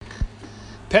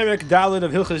Perek Dalet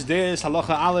of Hilchas Deis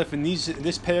Halacha Aleph, and this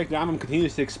Perek the Rambam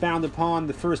continues to expound upon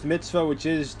the first mitzvah, which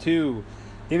is to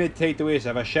imitate the ways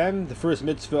of Hashem, the first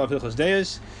mitzvah of Hilchas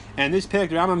Deis. And this Perek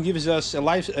the Rambam gives us a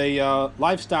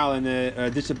lifestyle and a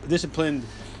disciplined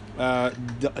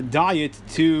diet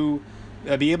to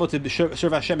be able to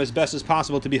serve Hashem as best as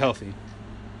possible to be healthy.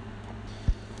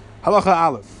 Halacha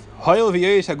Aleph.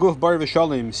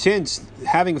 Since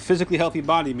having a physically healthy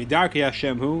body, midarkei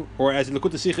Hashemhu, or as the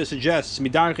Likutei Sichos suggests,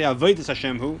 midarkei avodas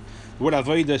Hashemhu, the word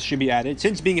avodas should be added.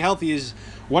 Since being healthy is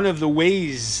one of the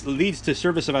ways leads to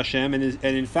service of Hashem, and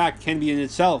in fact can be in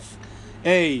itself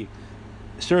a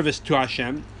service to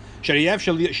Hashem. It's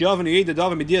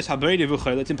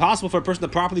impossible for a person to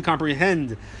properly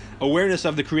comprehend awareness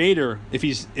of the Creator if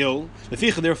he's ill.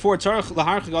 Therefore, a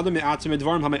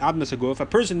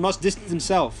person must distance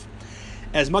himself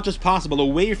as much as possible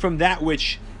away from that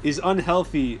which is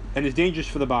unhealthy and is dangerous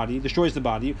for the body, destroys the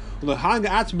body, and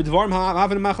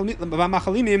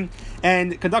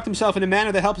conduct himself in a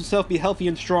manner that helps himself be healthy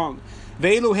and strong.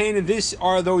 And these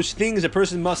are those things a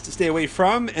person must stay away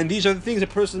from, and these are the things a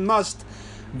person must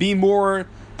be more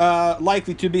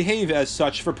likely to behave as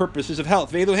such for purposes of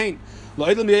health. A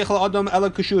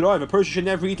person should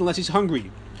never eat unless he's hungry.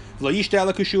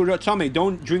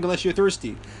 Don't drink unless you're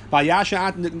thirsty.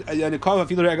 The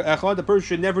person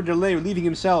should never delay leaving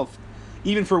himself,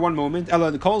 even for one moment.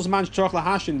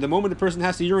 The moment the person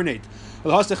has to urinate,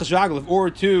 or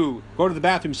to go to the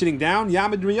bathroom sitting down,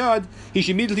 he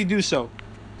should immediately do so.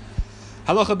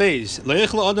 Halacha Beis.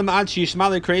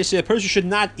 A person should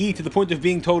not eat to the point of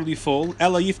being totally full.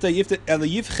 A person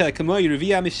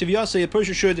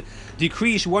should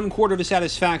decrease 1/4 of his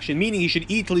satisfaction, meaning he should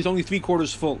eat till he's only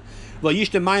 3/4 full.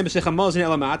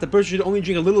 The person should only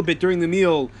drink a little bit during the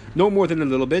meal, no more than a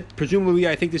little bit. Presumably,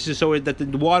 I think this is so that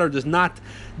the water does not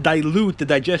dilute the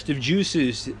digestive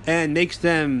juices and makes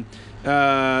them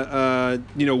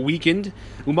weakened.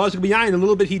 A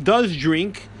little bit he does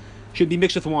drink should be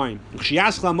mixed with wine. Once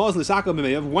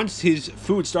his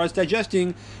food starts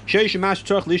digesting, he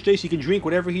can drink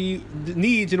whatever he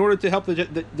needs in order to help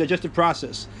the digestive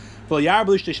process.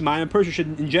 A person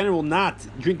should in general not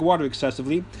drink water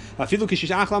excessively,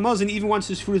 even once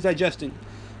his food is digesting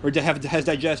or has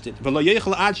digested.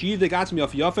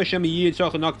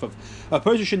 A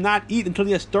person should not eat until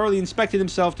he has thoroughly inspected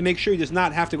himself to make sure he does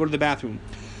not have to go to the bathroom.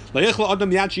 A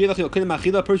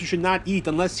person should not eat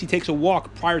unless he takes a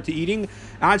walk prior to eating,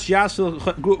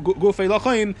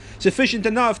 sufficient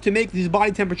enough to make his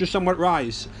body temperature somewhat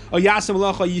rise. Or if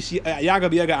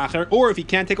he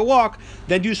can't take a walk,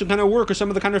 then do some kind of work or some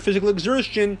other kind of physical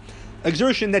exertion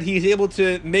that he is able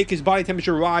to make his body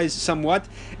temperature rise somewhat,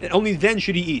 and only then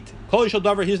should he eat. Here's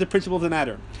the principle of the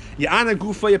matter. A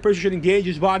person should engage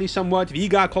his body somewhat,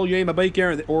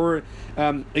 or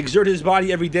exert his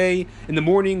body every day in the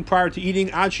morning prior to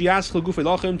eating,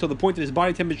 until the point that his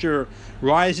body temperature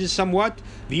rises somewhat,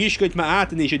 and he should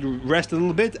rest a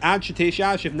little bit,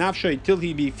 till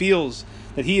he feels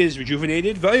that he is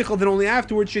rejuvenated, then only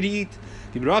afterwards should he eat.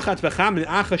 If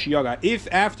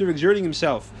after exerting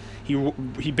himself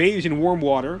he bathes in warm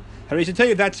water, I should tell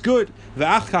you that's good.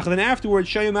 Then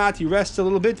afterwards, he rests a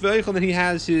little bit, then he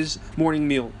has his morning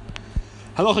meal.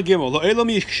 Halacha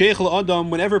Gimel.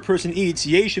 Whenever a person eats,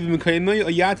 he should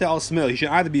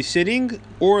either be sitting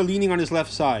or leaning on his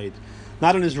left side,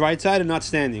 not on his right side and not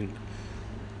standing.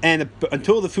 And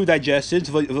until the food digests, a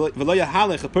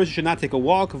person should not take a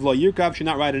walk, should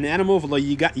not ride an animal,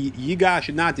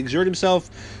 should not exert himself,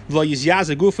 he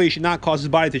should not cause his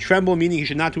body to tremble, meaning he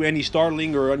should not do any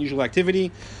startling or unusual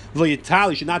activity, he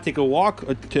should not take a walk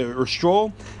or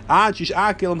stroll,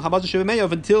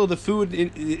 until the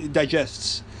food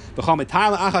digests.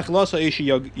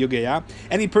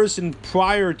 Any person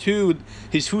prior to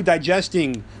his food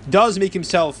digesting does make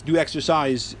himself do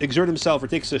exercise, exert himself, or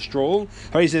takes a stroll,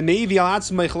 he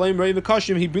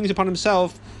brings upon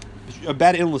himself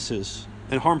bad illnesses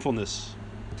and harmfulness.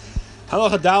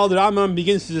 Halacha Dal, the Rambam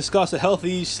begins to discuss a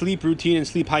healthy sleep routine and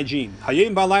sleep hygiene. A day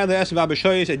and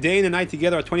the night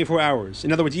together are 24 hours.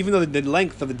 In other words, even though the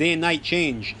length of the day and night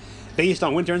change based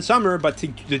on winter and summer, but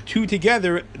the two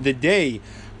together, the day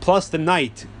plus the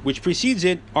night which precedes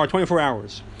it, are 24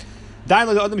 hours.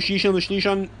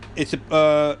 It's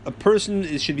a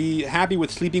person should be happy with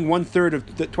sleeping 1/3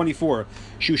 of the 24,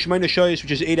 which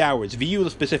is 8 hours. Should be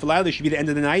the end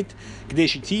of the night,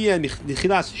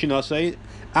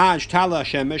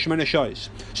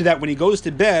 so that when he goes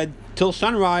to bed till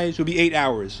sunrise will be 8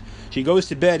 hours. So he goes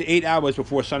to bed 8 hours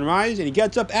before sunrise, and he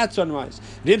gets up at sunrise.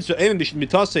 He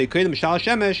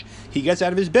gets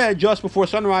out of his bed just before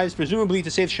sunrise, presumably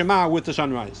to say Shema with the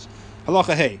sunrise.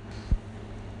 Halacha Hey.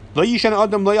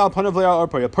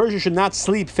 A person should not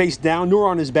sleep face down nor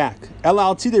on his back.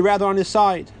 Rather on his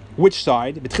side. Which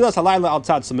side?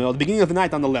 The beginning of the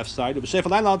night on the left side.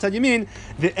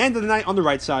 The end of the night on the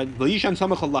right side. You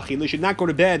should not go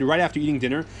to bed right after eating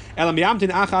dinner. You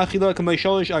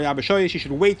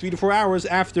should wait 3 to 4 hours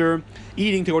after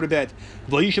eating to go to bed.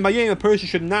 A person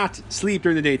should not sleep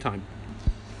during the daytime.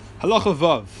 Halacha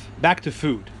Vav. Back to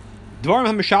food. Food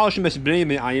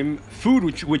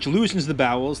which loosens the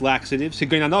bowels, laxatives,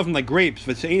 like grapes,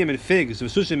 and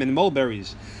figs, and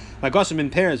mulberries, like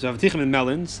and pears, and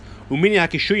melons, and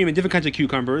different kinds of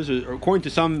cucumbers. According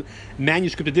to some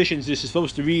manuscript editions, this is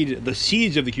supposed to read the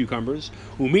seeds of the cucumbers,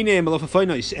 and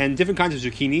different kinds of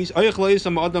zucchinis.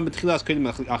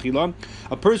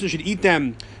 A person should eat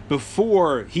them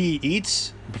before he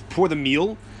eats, before the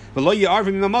meal. He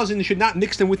should not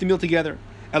mix them with the meal together.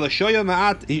 He should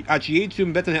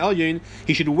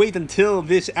wait until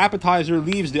this appetizer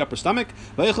leaves the upper stomach,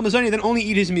 then only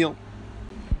eat his meal.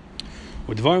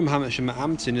 In things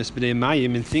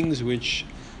which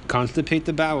constipate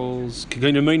the bowels,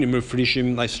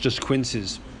 like just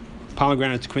quinces,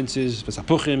 pomegranates, quinces,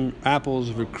 apples,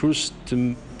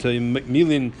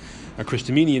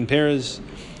 crustaminian pears.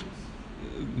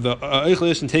 The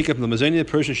and take up the mazania,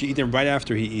 person should eat them right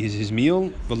after he eats his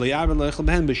meal, but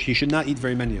he should not eat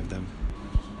very many of them.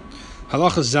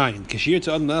 Halacha Zayin.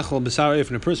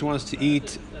 If a person wants to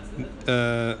eat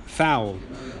fowl,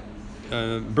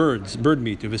 bird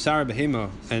meat,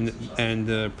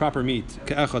 and proper meat,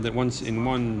 that once in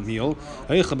one meal,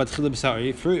 first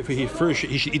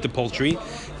he should eat the poultry.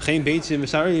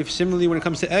 Similarly, when it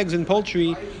comes to eggs and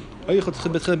poultry, you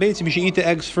should eat the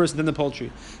eggs first, then the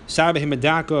poultry.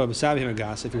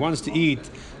 If he wants to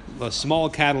eat a small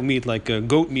cattle meat like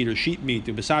goat meat or sheep meat,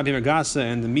 and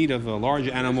the meat of a large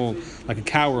animal like a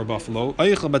cow or a buffalo,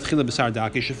 he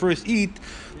should first eat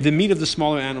the meat of the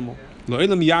smaller animal. Because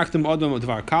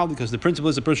the principle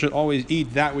is the person should always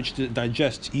eat that which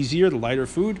digests easier, the lighter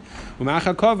food, and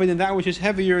that which is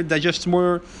heavier, digests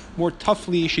more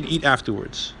toughly, should eat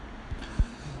afterwards.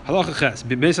 Halacha Ches.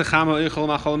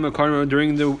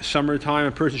 During the summertime,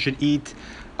 a person should eat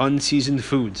unseasoned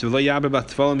foods.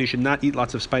 He should not eat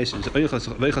lots of spices. He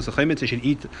should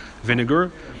eat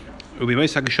vinegar. And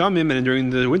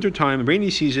during the wintertime, rainy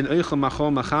season, you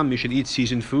should eat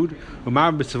seasoned food.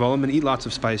 And eat lots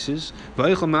of spices.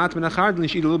 You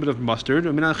should eat a little bit of mustard.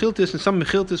 And some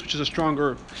mechiltis, which is a strong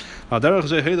herb.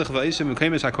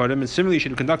 And similarly, he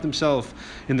should conduct himself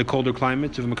in the colder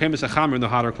climates, in the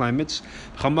hotter climates.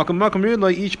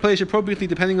 Each place appropriately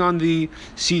depending on the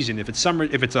season. If it's summer,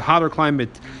 if it's a hotter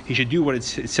climate, he should do what it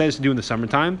says to do in the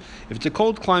summertime. If it's a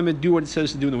cold climate, do what it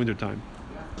says to do in the wintertime.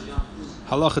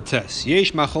 Halacha Tes.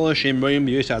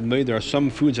 There are some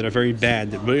foods that are very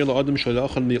bad.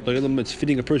 It's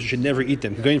fitting a person should never eat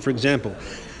them. For example,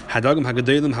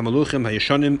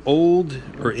 old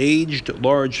or aged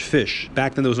large fish.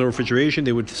 Back then there was no refrigeration.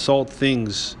 They would salt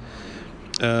things.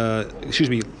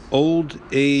 Old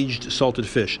aged salted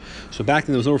fish. So back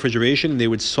then there was no refrigeration, and they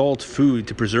would salt food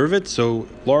to preserve it. So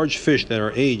large fish that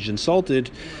are aged and salted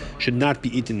should not be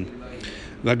eaten.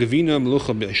 Vagavina,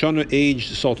 melucha be'ashana,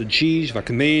 aged salted cheese,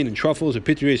 vakamein and truffles,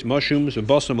 epitures, mushrooms,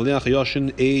 basam maleach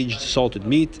yashin, aged salted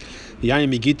meat, yayin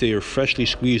migite or freshly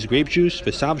squeezed grape juice,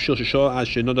 vesavshil shasha as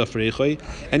shenoda frechoi,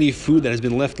 any food that has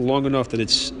been left long enough that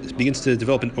it begins to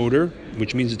develop an odor,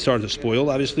 which means it started to spoil,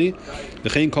 obviously.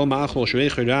 V'chein kol ma'achol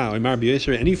shreich ra or mar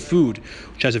b'yeser, any food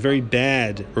which has a very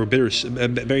bad or bitter,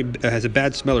 has a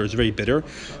bad smell or is very bitter.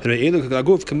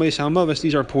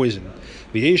 These are poison.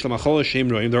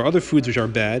 There are other foods which are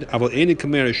bad, but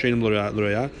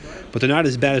they're not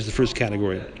as bad as the first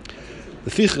category.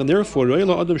 And therefore,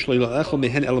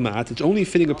 it's only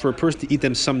fitting for a person to eat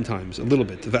them sometimes, a little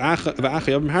bit.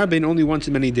 Only once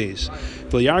in many days.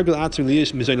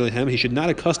 He should not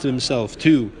accustom himself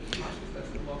to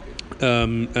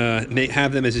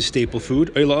have them as a staple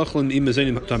food,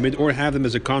 or have them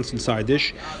as a constant side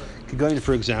dish.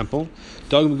 For example,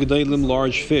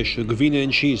 large fish, gavina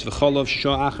and cheese,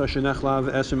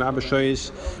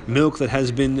 milk that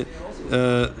has been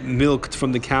milked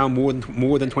from the cow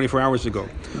more than 24 hours ago.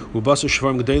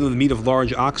 The meat of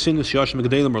large oxen, or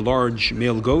large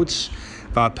male goats.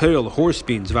 Horse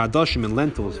beans, vadashim and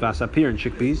lentils, vasapir and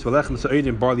chickpeas, valechem sa'id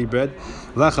and barley bread,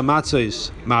 valechem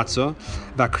matzah,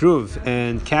 vakruv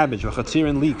and cabbage, vachatzir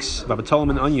and leeks, vabatolim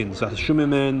and onions,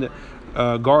 vashumim and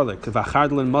garlic,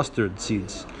 v'achardal and mustard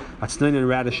seeds, atznin and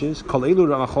radishes. Kol elu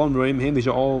ramachon roim him. These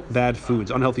are all bad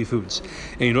foods, unhealthy foods.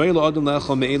 And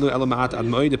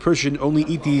the person should only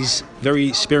eat these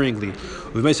very sparingly,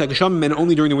 and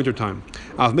only during the winter time.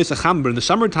 In the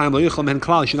summertime, you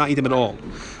should not eat them at all.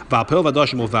 The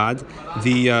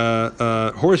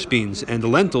horse beans and the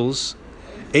lentils,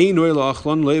 they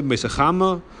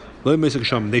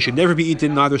should never be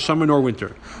eaten neither summer nor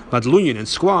winter. Madlunian and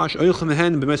squash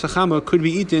could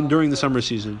be eaten during the summer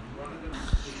season.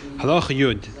 Halacha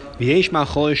Yud.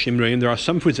 There are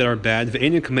some foods that are bad, but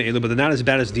they're not as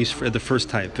bad as these the first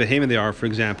type. They are, for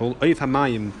example,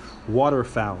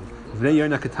 waterfowl,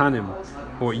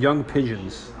 or young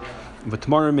pigeons,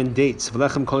 v'tamarim and dates,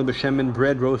 v'lechem kol b'shemen,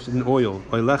 bread roasted in oil,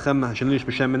 or lechem shenish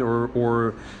b'shemen,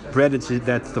 or bread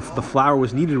that the flour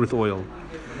was kneaded with oil,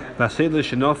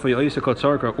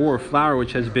 or flour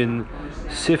which has been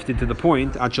sifted to the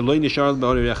point it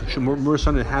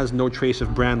has no trace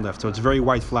of bran left, so it's very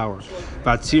white flour.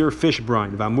 Vatzir, fish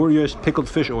brine, v'amurios, pickled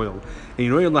fish oil.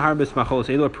 And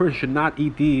a person should not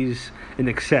eat these in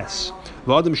excess.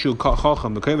 So a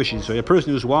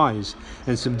person who's wise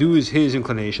and subdues his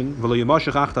inclination,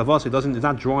 is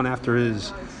not drawn after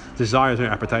his desires or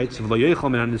appetites, and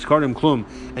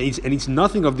eats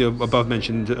nothing of the above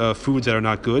mentioned foods that are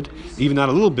not good, even not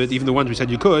a little bit, even the ones we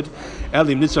said you could,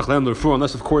 unless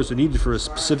of course the need for a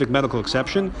specific medical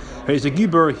exception. He's a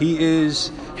gibur, he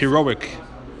is heroic.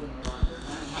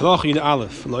 The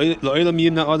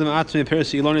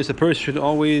person should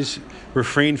always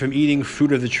refrain from eating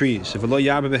fruit of the trees.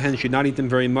 Should not eat them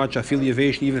very much,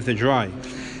 even if they're dry.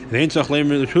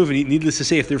 Needless to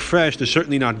say, if they're fresh, they're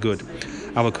certainly not good.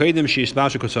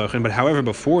 But however,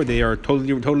 before they are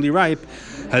totally ripe,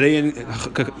 they are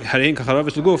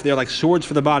like swords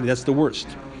for the body. That's the worst.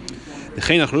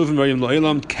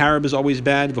 Carob is always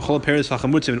bad. And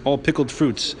all pickled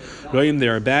fruits, they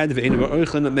are bad. They should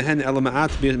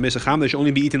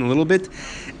only be eaten a little bit,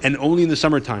 and only in the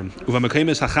summertime, or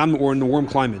in the warm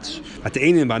climates.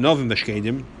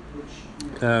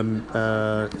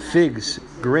 Figs,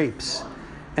 grapes,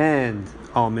 and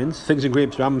almonds. Figs and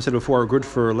grapes, Rambam said before, are good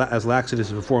as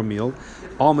laxatives before a meal.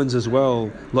 Almonds as well,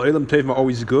 lo'ilam tovim, are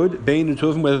always good. Bein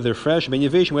tovim, whether they're fresh, bein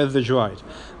yaveshim, whether they're dried.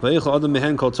 A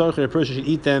person should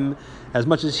eat them as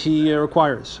much as he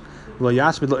requires. But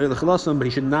he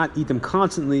should not eat them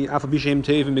constantly, even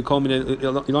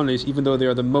though they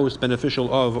are the most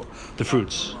beneficial of the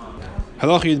fruits.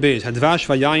 Halacha Yud Beis. Hadvash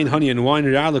v'yayin, honey and wine,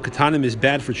 katanim is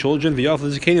bad for children, but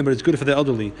it's good for the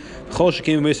elderly.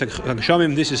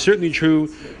 This is certainly true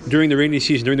during the rainy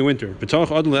season, during the winter. A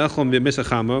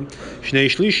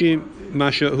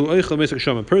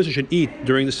person should eat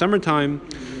during the summertime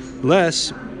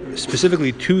less,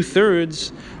 specifically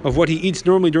 2/3 of what he eats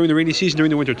normally during the rainy season,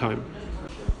 during the winter time.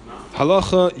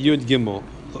 Halacha Yud Gimel.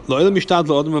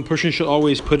 A person should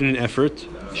always put in an effort.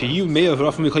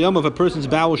 If a person's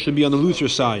bowel should be on the looser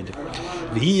side,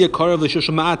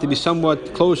 to be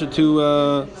somewhat closer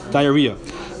to diarrhea.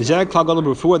 This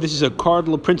is a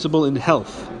cardinal principle in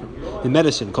health, in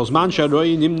medicine. Whenever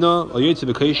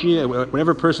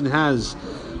a person has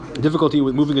difficulty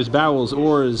with moving his bowels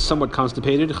or is somewhat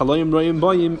constipated,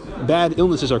 bad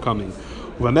illnesses are coming.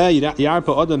 With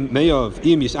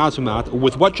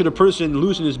what should a person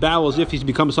loosen his bowels if he's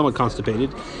become somewhat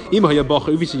constipated?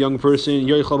 If he's a young person,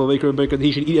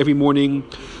 he should eat every morning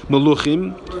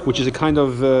maluchim, which is a kind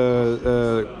of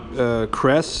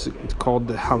cress. It's called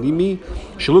the halimi.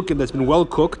 Shalukim that's been well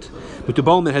cooked.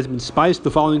 Mutubal that has been spiced, the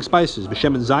following spices: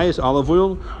 b'shem and zayis, olive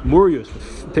oil, murios,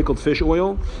 pickled fish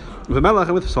oil,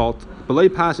 with salt. Belay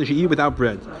pas, he should eat without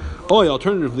bread.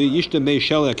 Alternatively, yishta mei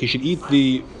shelek, he should eat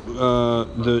the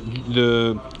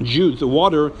juice, the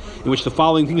water in which the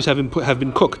following things have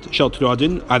been cooked: shel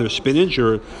turadin, either spinach,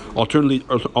 or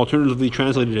alternatively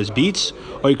translated as beets,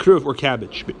 or ikruv, or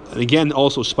cabbage. And again,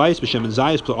 also spice, b'shem and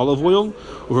zayis, with olive oil,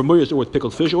 or murios, or with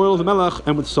pickled fish oil, v'melach,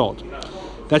 and with salt.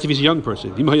 That's if he's a young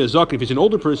person. If he's an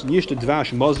older person, he should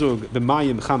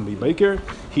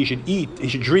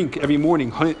drink every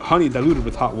morning honey diluted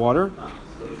with hot water.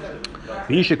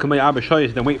 Then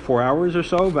wait 4 hours or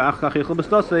so, and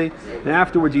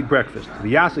afterwards eat breakfast.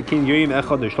 And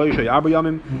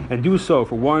do so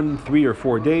for 1, 3, or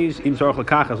 4 days, as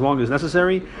long as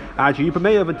necessary,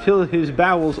 until his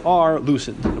bowels are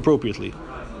loosened appropriately.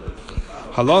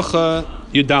 Halacha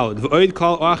Yudalad.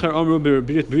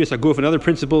 Another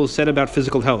principle said about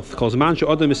physical health. As long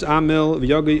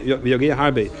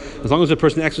as a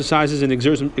person exercises and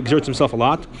exerts himself a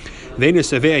lot, he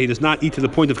does not eat to the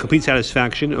point of complete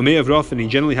satisfaction, and he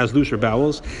generally has looser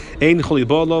bowels.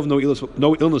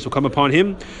 No illness will come upon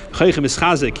him.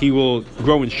 He will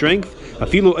grow in strength.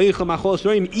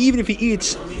 Even if he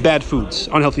eats bad foods,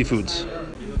 unhealthy foods.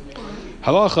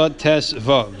 Halacha tes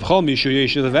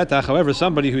vav. However,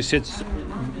 somebody who sits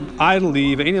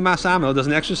idly,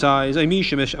 doesn't exercise,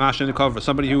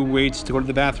 somebody who waits to go to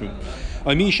the bathroom.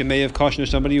 May have cautioned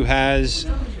somebody who has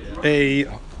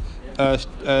is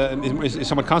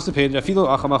somewhat constipated,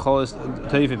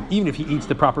 even if he eats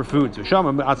the proper foods, and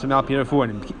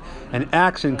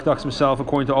acts and conducts himself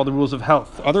according to all the rules of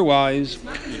health. Otherwise,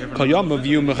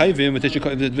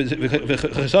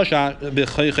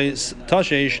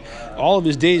 all of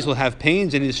his days will have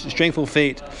pains and his strength will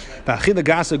fade.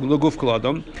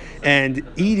 And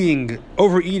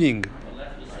overeating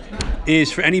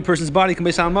is for any person's body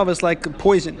it's like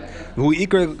poison.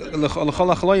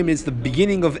 It's the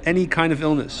beginning of any kind of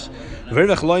illness. The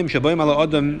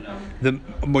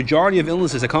majority of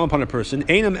illnesses that come upon a person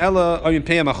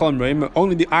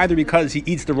only either because he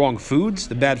eats the wrong foods,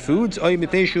 the bad foods, or he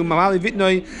overeats,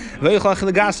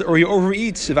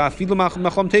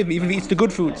 even if he eats the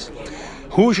good foods.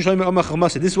 This is what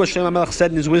Shlomo HaMelech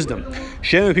said in his wisdom.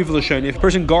 If a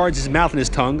person guards his mouth and his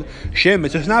tongue,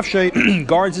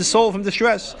 guards his soul from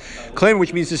distress. Claim,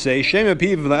 which means to say, he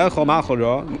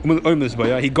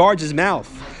guards his mouth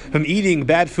from eating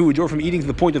bad foods or from eating to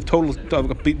the point of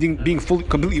being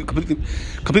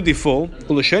completely full.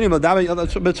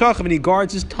 And he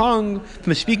guards his tongue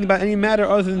from speaking about any matter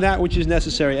other than that which is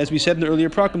necessary. As we said in the earlier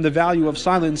prakim, the value of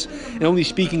silence and only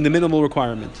speaking the minimal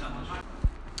requirement.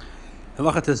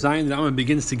 Halacha Tezayin, the Rambam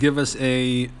begins to give us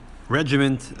a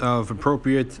regiment of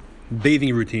appropriate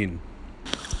bathing routine.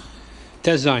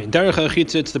 Tezayin, Derech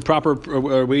HaChitza, it's the proper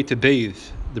way to bathe,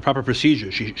 the proper procedure.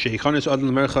 A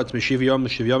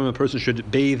person should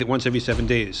bathe once every 7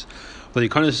 days. He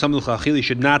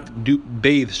should not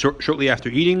bathe shortly after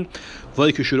eating,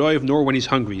 nor when he's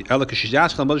hungry. Only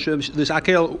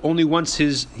once he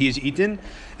is eaten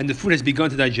and the food has begun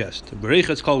to digest.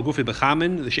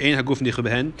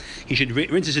 He should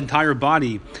rinse his entire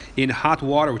body in hot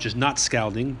water, which is not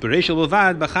scalding. But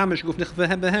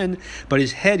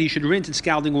his head he should rinse in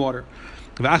scalding water.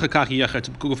 And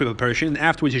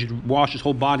afterwards he should wash his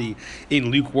whole body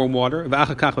in lukewarm water.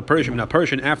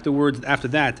 Afterwards, after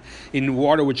that, in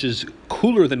water which is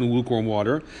cooler than lukewarm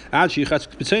water,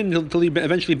 until he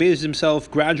eventually bathes himself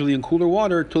gradually in cooler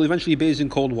water, till he eventually bathes in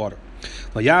cold water.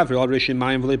 He should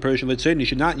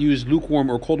not use lukewarm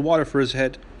or cold water for his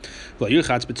head. He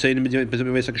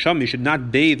should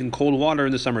not bathe in cold water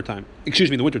in the summertime. In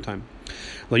the wintertime.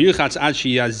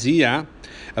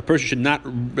 A person should not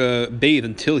bathe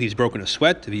until he's broken a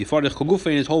sweat, and his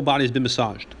whole body has been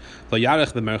massaged.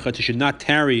 He should not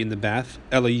tarry in the bath.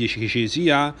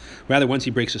 Rather, once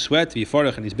he breaks a sweat,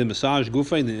 and he's been massaged,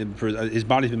 his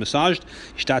body's been massaged,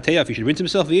 he should rinse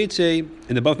himself in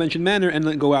the above mentioned manner and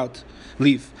then go out.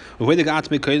 Leave. A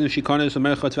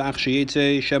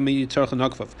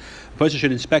person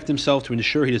should inspect himself to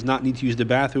ensure he does not need to use the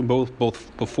bathroom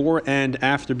both before and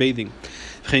after bathing.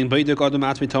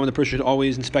 The person should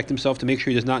always inspect himself to make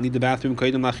sure he does not need the bathroom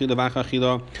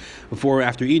before or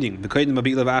after eating. Before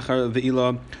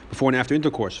and after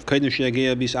intercourse.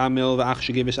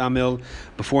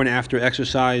 Before and after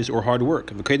exercise or hard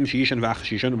work.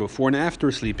 Before and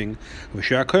after sleeping.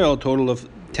 A total of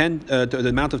 10. The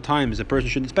amount of times a person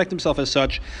should inspect himself as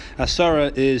such, as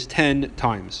Sarah is 10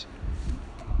 times.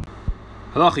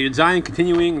 Halacha Yud Zayin,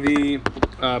 continuing the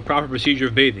proper procedure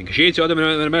of bathing.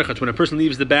 When a person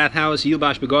leaves the bathhouse, he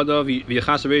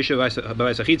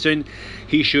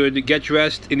should get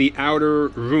dressed in the outer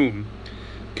room.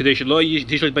 In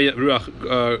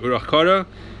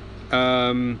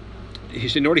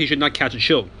order he should not catch a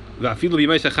chill.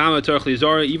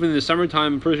 Even in the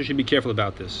summertime, a person should be careful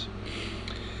about this.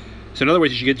 So in other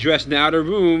words, he should get dressed in the outer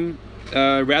room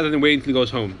rather than waiting until he goes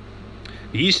home.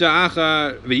 He should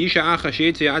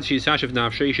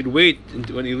wait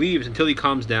when he leaves until he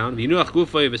calms down,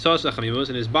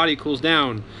 and his body cools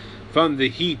down from the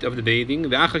heat of the bathing.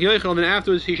 And then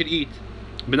afterwards he should eat,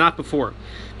 but not before.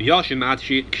 If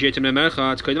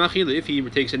he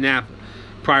takes a nap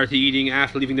prior to eating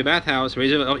after leaving the bathhouse,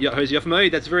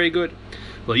 that's very good.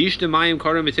 He should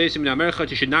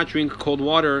not drink cold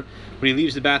water when he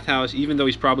leaves the bathhouse, even though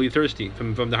he's probably thirsty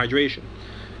from the hydration,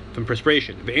 from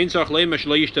perspiration. Needless to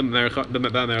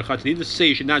say,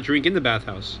 he should not drink in the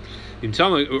bathhouse, or in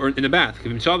the bath.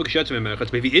 But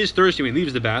if he is thirsty when he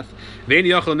leaves the bath,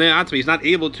 he's not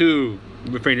able to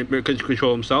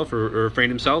control himself or refrain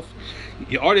himself.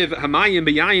 He should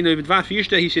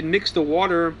mix the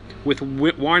water with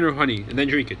wine or honey and then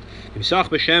drink it. It's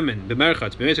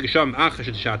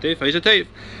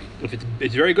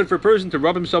very good for a person to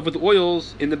rub himself with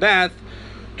oils in the bath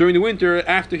during the winter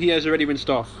after he has already rinsed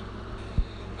off.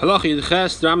 Halacha Yud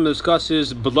Ches, the Rambam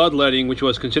discusses bloodletting, which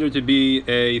was considered to be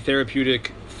a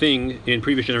therapeutic thing in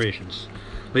previous generations.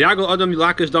 V'yagal adam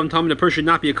lakas dam tam, the person should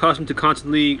not be accustomed to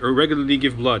constantly or regularly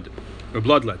give blood or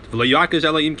bloodlet.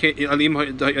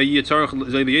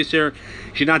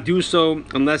 He should not do so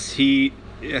unless he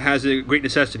has a great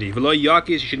necessity. He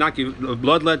should not give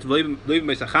bloodlet,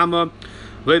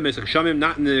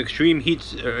 not in the extreme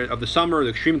heat of the summer or the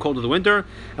extreme cold of the winter.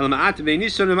 He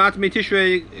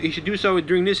should do so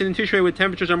during Nisan and Tishrei when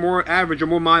temperatures are more average or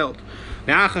more mild.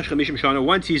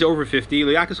 Once he's over 50,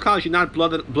 he should not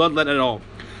bloodlet at all.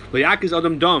 A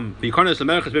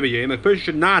person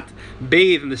should not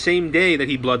bathe on the same day that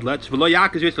he bloodlets.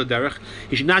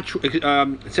 He should not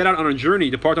set out on a journey,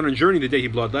 depart on a journey the day he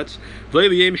bloodlets.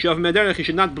 He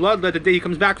should not bloodlet the day he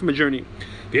comes back from a journey.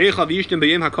 The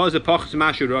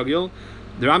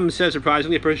Rambam says,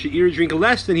 surprisingly, a person should eat or drink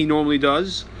less than he normally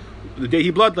does the day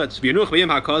he bloodlets.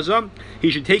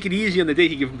 He should take it easy on the day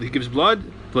he gives blood.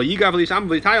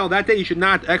 That day he should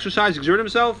not exercise, exert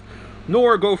himself,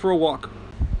 nor go for a walk.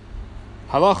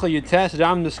 Halacha Yud Tes,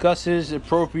 Rambam discusses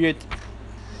appropriate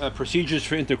procedures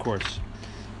for intercourse.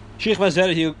 Semen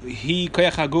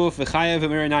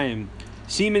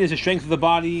is the strength of the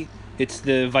body. It's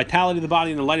the vitality of the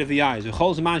body and the light of the eyes. The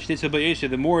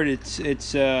more it's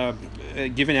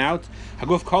given out,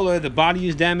 the body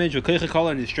is damaged,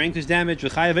 and his strength is damaged,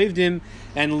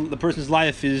 and the person's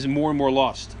life is more and more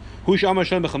lost. This is what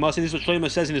Shlomo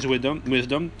says in his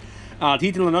wisdom.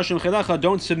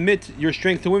 Don't submit your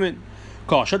strength to women.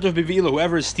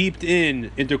 Whoever is steeped in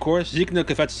intercourse,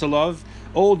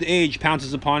 old age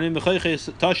pounces upon him. His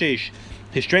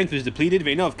strength is depleted.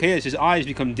 His eyes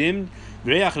become dimmed.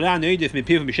 A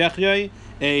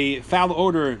foul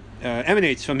odor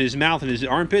emanates from his mouth and his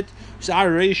armpit. The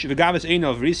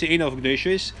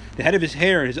head of his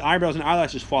hair, his eyebrows and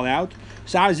eyelashes fall out.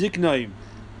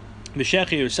 The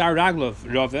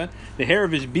hair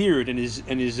of his beard and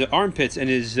his armpits and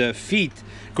his feet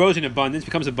grows in abundance,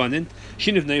 becomes abundant.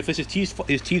 His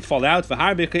teeth fall out.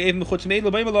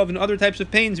 And other types of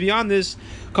pains beyond this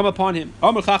come upon him.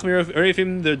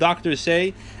 The doctors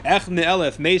say 1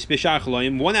 out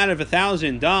of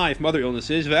 1,000 die from other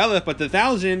illnesses, but the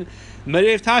 1,000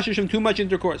 from too much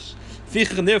intercourse.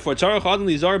 Therefore, a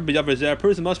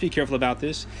person must be careful about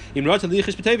this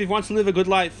if he wants to live a good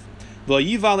life.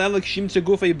 He should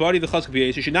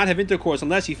not have intercourse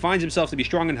unless he finds himself to be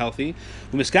strong and healthy.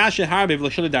 He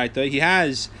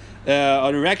has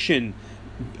an erection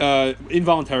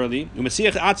involuntarily,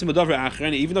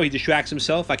 and even though he distracts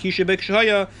himself, his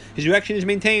erection is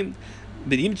maintained.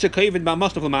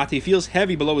 He feels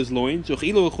heavy below his loins, and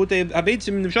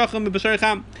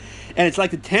it's like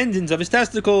the tendons of his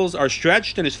testicles are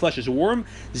stretched and his flesh is warm.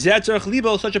 Such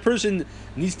a person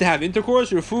needs to have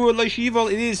intercourse.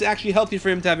 It is actually healthy for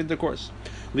him to have intercourse.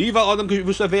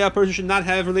 A person should not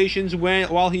have relations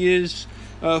while he is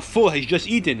full, he's just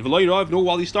eaten, nor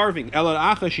while he's starving. Rather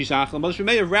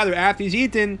after he's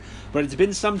eaten, but it's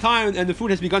been some time and the food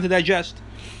has begun to digest.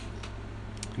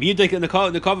 He should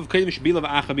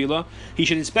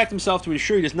inspect himself to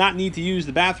ensure he does not need to use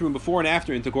the bathroom before and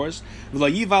after intercourse.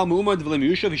 He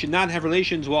should not have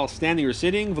relations while standing or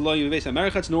sitting, nor in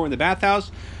the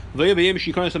bathhouse, or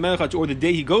the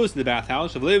day he goes to the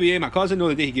bathhouse, nor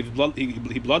the day he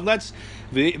bloodlets,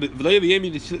 nor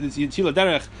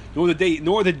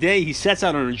the day he sets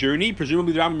out on a journey.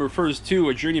 Presumably the Rambam refers to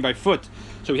a journey by foot,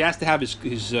 so he has to have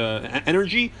his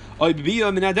energy, or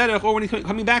when he's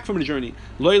coming back from a journey.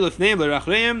 Neither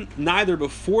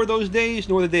before those days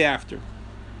nor the day after.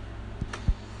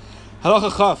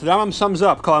 Halacha Chaf. The Rambam sums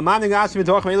up: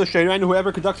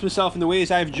 whoever conducts himself in the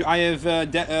ways I have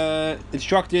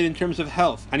instructed in terms of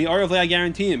health, and I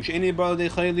guarantee him,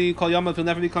 he'll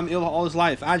never become ill all his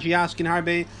life.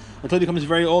 Until he becomes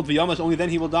very old, only then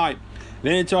he will die.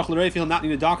 He'll not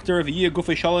need a doctor.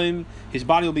 His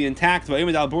body will be intact,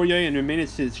 and remain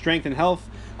its strength and health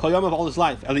of all his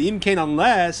life.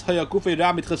 Unless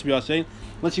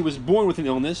he was born with an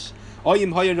illness, or he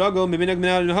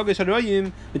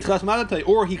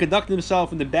conducted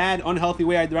himself in the bad, unhealthy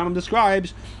way the Rambam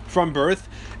describes from birth,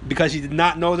 because he did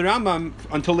not know the Rambam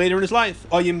until later in his life.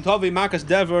 Or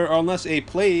unless a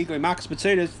plague, or unless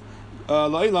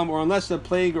a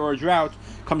plague or a drought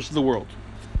comes to the world.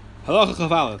 All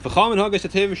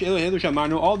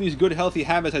these good, healthy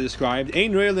habits I described,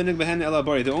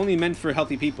 they're only meant for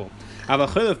healthy people. If a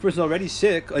person is already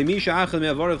sick, if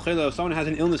someone has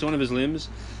an illness in one of his limbs,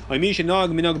 or if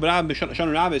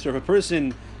a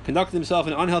person conducted himself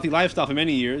in an unhealthy lifestyle for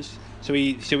many years, so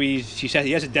he said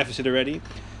he has a deficit already,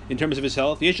 in terms of his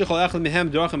health. Each one of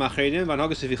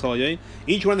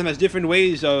them has different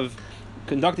ways of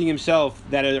conducting himself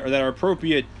that are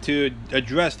appropriate to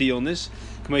address the illness,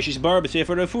 as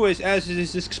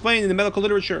is explained in the medical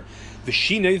literature.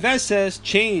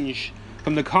 Change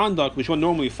from the conduct which one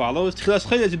normally follows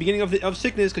is the beginning of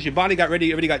sickness, because your body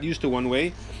already got used to one way,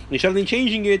 and you're suddenly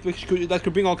changing it, that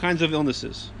could bring all kinds of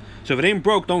illnesses. So if it ain't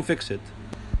broke, don't fix it.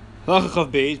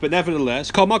 But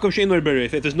nevertheless,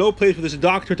 if there's no place where there's a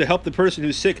doctor to help the person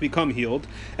who's sick become healed,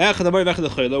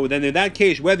 then in that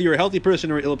case, whether you're a healthy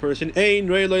person or an ill person,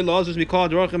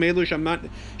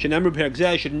 should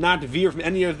not veer from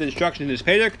any of the instructions in this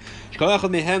Perek,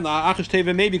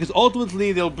 because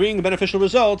ultimately they'll bring beneficial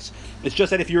results. It's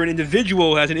just that if you're an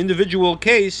individual who has an individual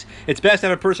case, it's best to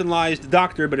have a personalized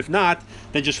doctor, but if not,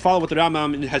 then just follow what the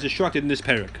Rambam has instructed in this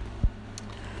Perek.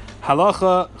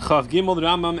 Halacha Chav Gimel, the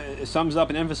Rambam sums up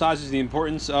and emphasizes the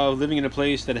importance of living in a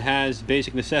place that has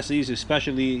basic necessities,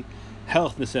 especially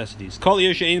health necessities.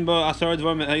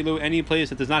 Any place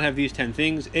that does not have these 10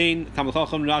 things: a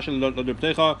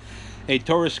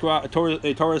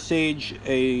Torah sage,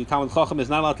 a Talmud Chacham is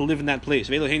not allowed to live in that place.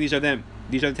 These are them.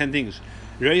 These are the 10 things.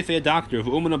 A doctor, a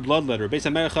bloodletter,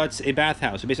 a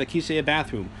bathhouse, a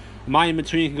bathroom, a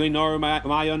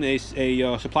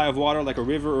supply of water like a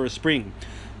river or a spring.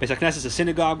 Beis HaKnesses is a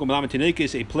synagogue,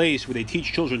 is a place where they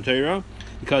teach children Torah,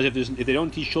 because if they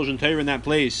don't teach children Torah in that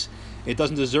place, it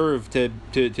doesn't deserve to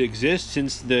exist,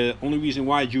 since the only reason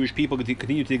why Jewish people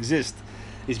continue to exist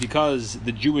is because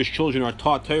the Jewish children are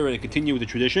taught Torah and continue with the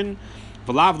tradition.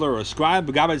 V'lavler, a scribe,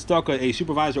 a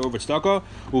supervisor over tzedakah,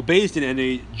 who based in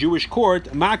a Jewish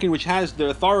court, makin, which has the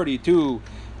authority to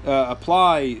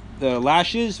apply the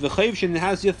lashes. V'chayvshin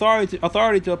has the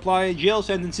authority to apply jail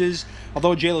sentences,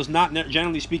 although jail is not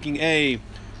generally speaking a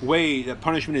way that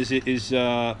punishment is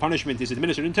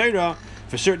administered in Torah.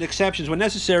 For certain exceptions, when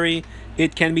necessary,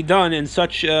 it can be done, and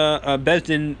such a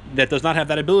bezdin that does not have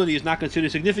that ability is not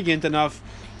considered significant enough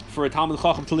for a Talmud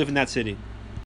Chacham to live in that city.